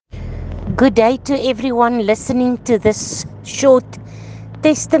Good day to everyone listening to this short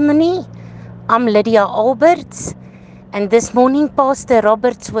testimony. I'm Lydia Alberts, and this morning Pastor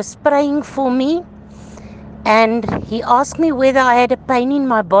Roberts was praying for me, and he asked me whether I had a pain in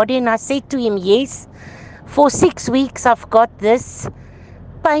my body, and I said to him, yes. For 6 weeks, I've got this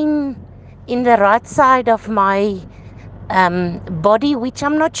pain in the right side of my body, which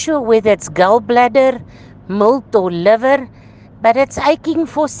I'm not sure whether it's gallbladder, milt, or liver, but it's aching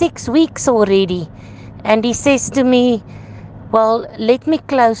for 6 weeks already. And he says to me, well, let me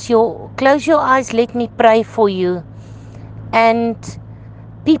close your eyes, let me pray for you. And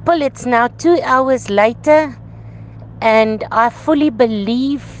people, it's now 2 hours later, and I fully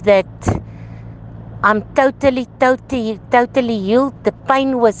believe that I'm totally healed. The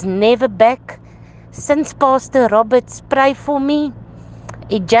pain was never back. Since Pastor Roberts prayed for me,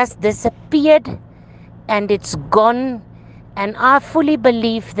 it just disappeared and it's gone. And I fully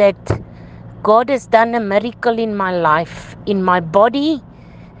believe that God has done a miracle in my life, in my body.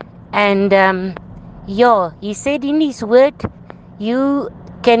 And He said in His word, you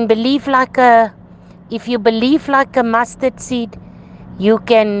can believe if you believe like a mustard seed, you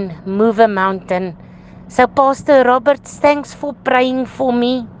can move a mountain. So, Pastor Roberts, thanks for praying for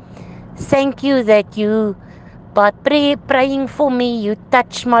me. Thank you that you, by praying for me, you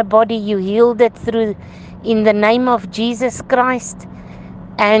touched my body, you healed it through, in the name of Jesus Christ.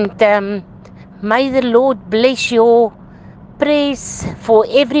 And may the Lord bless your prayers for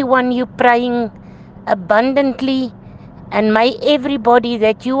everyone you praying abundantly. And may everybody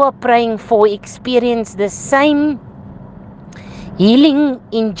that you are praying for experience the same healing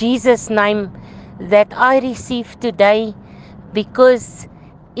in Jesus' name that I received today, because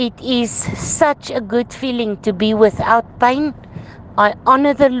it is such a good feeling to be without pain. I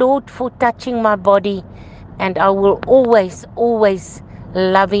honor the Lord for touching my body, and I will always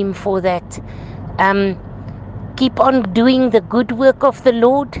love Him for that. Um, Keep on doing the good work of the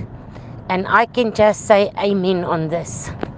Lord, and I can just say amen on this.